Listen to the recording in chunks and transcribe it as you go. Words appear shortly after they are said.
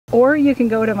or you can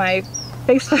go to my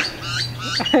Facebook.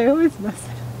 I always mess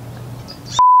it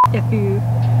up. If you,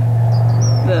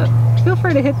 feel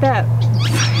free to hit that.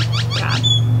 God.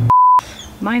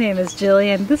 My name is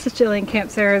Jillian. This is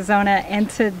JillianCampsArizona, and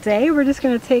today we're just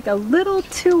going to take a little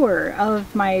tour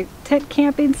of my tent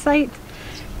camping site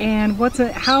and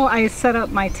how I set up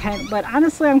my tent. But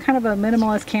honestly, I'm kind of a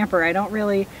minimalist camper. I don't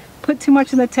really put too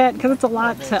much in the tent because it's a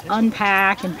lot to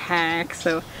unpack and pack.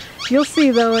 So you'll see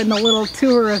though in the little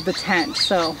tour of the tent.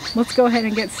 So let's go ahead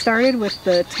and get started with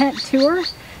the tent tour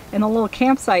and the little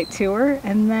campsite tour,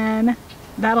 and then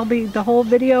that'll be the whole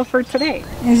video for today.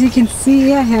 As you can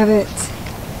see, I have it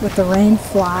with the rain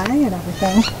fly and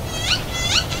everything.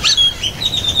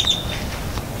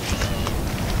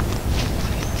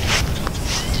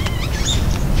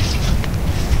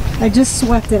 I just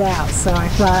swept it out, so I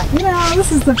thought, you know,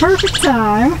 this is the perfect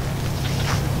time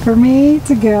for me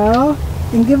to go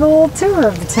and give a little tour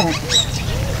of the tent.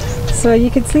 So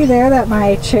you can see there that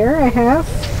my chair I have,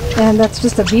 and that's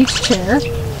just a beach chair,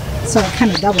 so it kind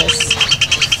of doubles.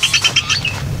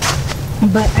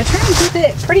 But I try and keep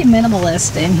it pretty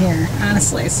minimalist in here,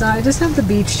 honestly. So I just have the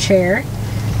beach chair,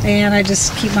 and I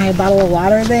just keep my bottle of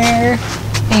water there.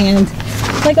 And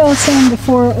like I was saying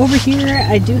before, over here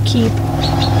I do keep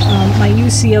my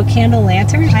UCO candle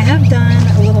lantern. I have done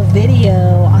a little video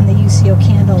on the UCO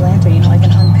candle lantern, you know, like an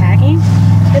unpacking.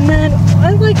 And then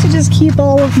I like to just keep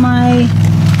all of my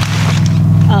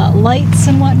lights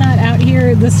and whatnot out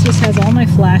here. This just has all my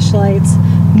flashlights,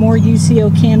 more UCO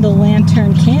candle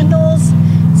lantern candles,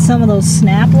 some of those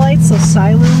snap lights, those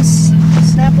silence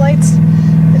snap lights,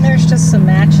 and there's just some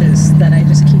matches that I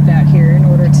just keep out here in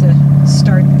order to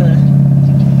start the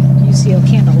UCO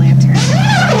candle lantern.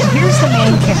 And here's the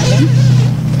main cabin.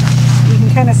 You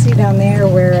can kind of see down there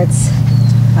where it's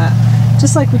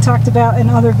just like we talked about in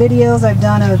other videos. I've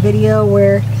done a video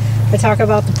where I talk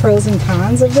about the pros and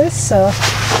cons of this. So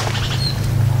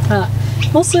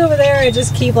mostly over there I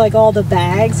just keep like all the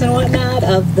bags and whatnot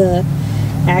of the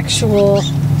actual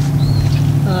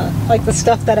like the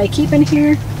stuff that I keep in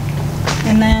here.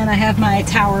 And then I have my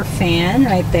tower fan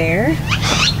right there.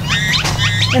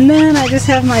 And then I just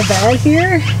have my bed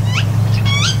here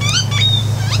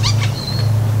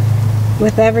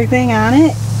with everything on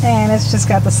it, and it's just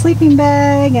got the sleeping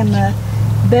bag and the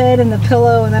bed and the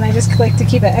pillow, and then I just like to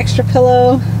keep an extra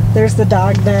pillow. There's the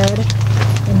dog bed,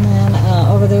 and then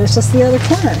over there's just the other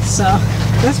corner. So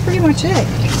that's pretty much it.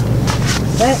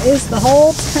 That is the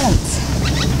whole tent.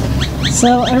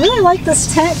 So I really like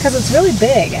this tent because it's really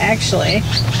big, actually.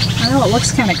 I know it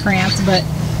looks kind of cramped, but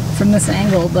from this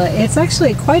angle, but it's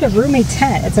actually quite a roomy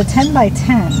tent. It's a 10 by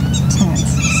 10 tent,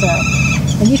 so,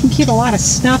 and you can keep a lot of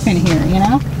stuff in here, you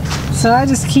know. So I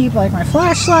just keep like my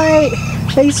flashlight,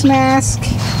 face mask,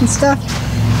 and stuff.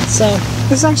 So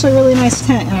this is actually a really nice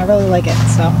tent, and I really like it.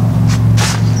 So,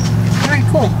 all right,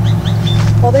 cool.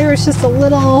 Well, there was just a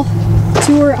little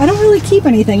tour. I don't really keep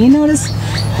anything. You notice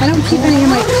I don't keep any of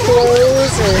my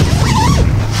clothes or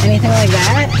anything like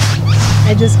that.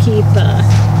 I just keep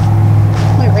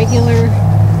my regular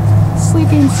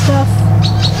sleeping stuff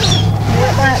and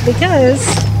whatnot, because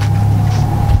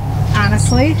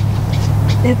honestly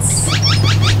it's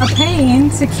a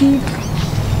pain to keep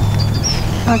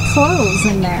clothes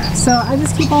in there. So I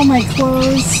just keep all my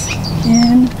clothes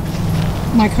in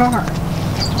my car,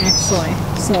 actually.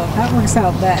 So that works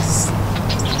out best.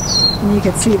 And you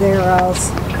can see there I was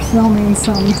filming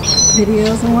some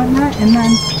videos and whatnot, and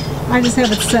then I just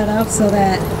have it set up so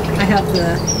that I have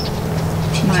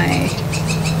my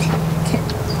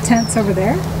tents over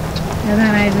there, and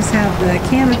then I just have the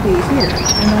canopy here,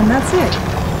 and then that's it.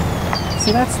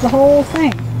 So that's the whole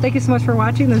thing. Thank you so much for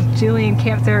watching this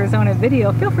JillianCampsArizona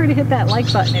video. Feel free to hit that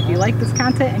like button if you like this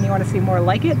content and you want to see more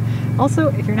like it. Also,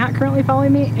 if you're not currently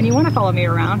following me and you want to follow me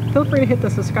around, feel free to hit the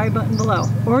subscribe button below,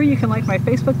 or you can like my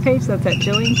Facebook page. That's at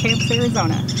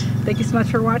JillianCampsArizona. Thank you so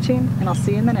much for watching, and I'll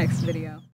see you in the next video.